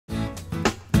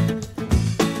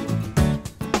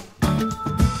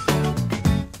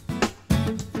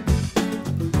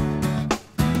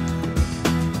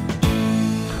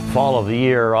Fall of the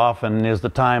year often is the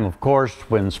time, of course,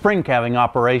 when spring calving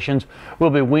operations will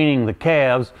be weaning the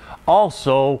calves.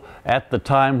 Also at the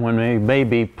time when we may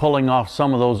be pulling off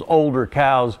some of those older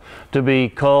cows to be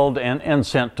culled and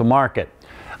sent to market.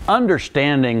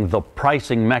 Understanding the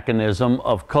pricing mechanism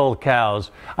of culled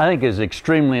cows, I think, is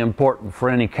extremely important for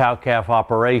any cow-calf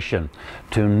operation,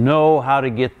 to know how to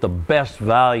get the best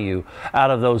value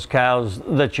out of those cows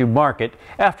that you market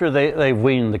after they've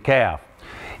weaned the calf.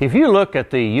 If you look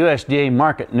at the USDA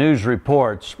market news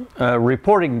reports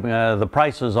reporting the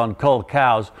prices on culled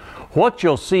cows, what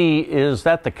you'll see is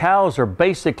that the cows are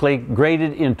basically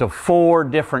graded into 4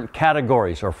 different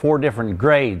categories or 4 different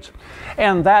grades.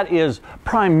 And that is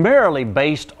primarily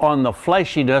based on the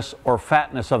fleshiness or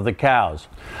fatness of the cows.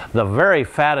 The very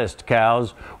fattest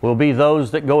cows will be those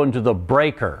that go into the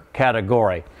breaker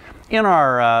category. In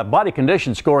our body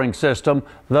condition scoring system,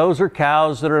 those are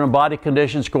cows that are in a body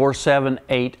condition score 7,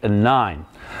 8, and 9.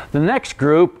 The next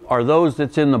group are those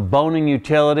that's in the boning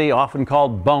utility, often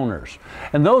called boners.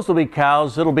 And those will be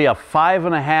cows that'll be a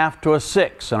 5.5 to a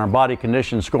 6 in our body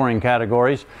condition scoring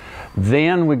categories.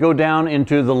 Then we go down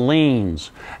into the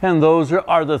leans, and those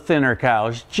are the thinner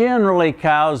cows. Generally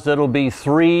cows that'll be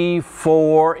 3,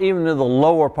 4, even to the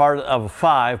lower part of a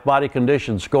 5 body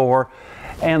condition score.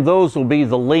 And those will be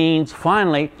the leans.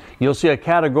 Finally, you'll see a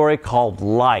category called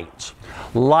lights.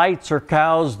 Lights are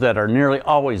cows that are nearly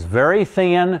always very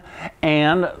thin,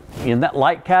 and in that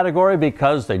light category,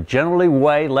 because they generally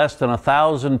weigh less than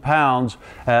 1,000 pounds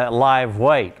live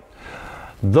weight.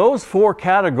 Those 4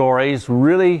 categories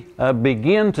really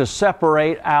begin to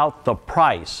separate out the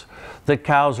price that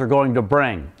cows are going to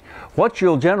bring. What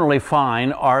you'll generally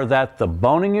find are that the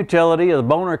boning utility, the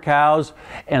boner cows,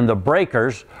 and the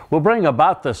breakers will bring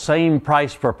about the same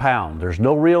price per pound. There's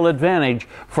no real advantage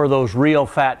for those real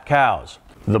fat cows.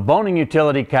 The boning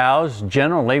utility cows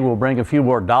generally will bring a few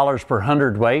more dollars per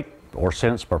hundredweight or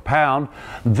cents per pound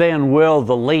than will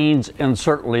the leans and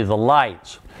certainly the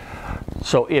lights.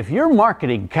 So if you're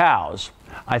marketing cows,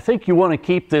 I think you want to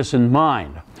keep this in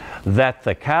mind, that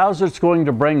the cows that's going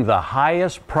to bring the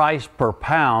highest price per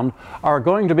pound are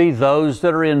going to be those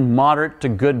that are in moderate to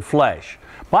good flesh.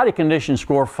 Body condition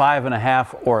score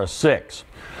 5.5 or a 6.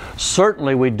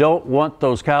 Certainly we don't want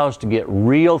those cows to get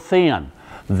real thin.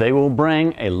 They will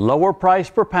bring a lower price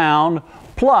per pound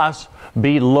plus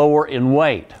be lower in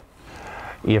weight.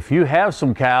 If you have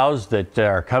some cows that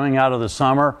are coming out of the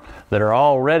summer that are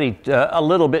already a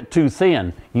little bit too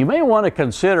thin, you may want to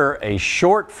consider a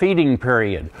short feeding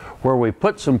period where we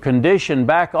put some condition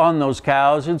back on those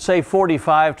cows in, say,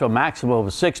 45 to a maximum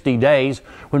of 60 days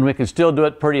when we can still do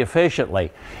it pretty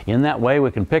efficiently. In that way,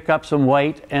 we can pick up some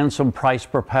weight and some price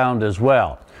per pound as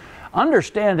well.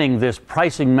 Understanding this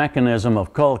pricing mechanism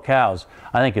of culled cows,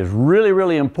 I think, is really,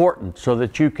 really important so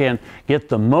that you can get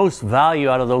the most value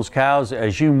out of those cows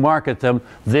as you market them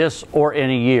this or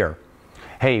any year.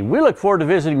 Hey, we look forward to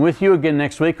visiting with you again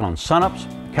next week on Sunup's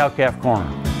Cow-Calf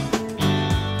Corner.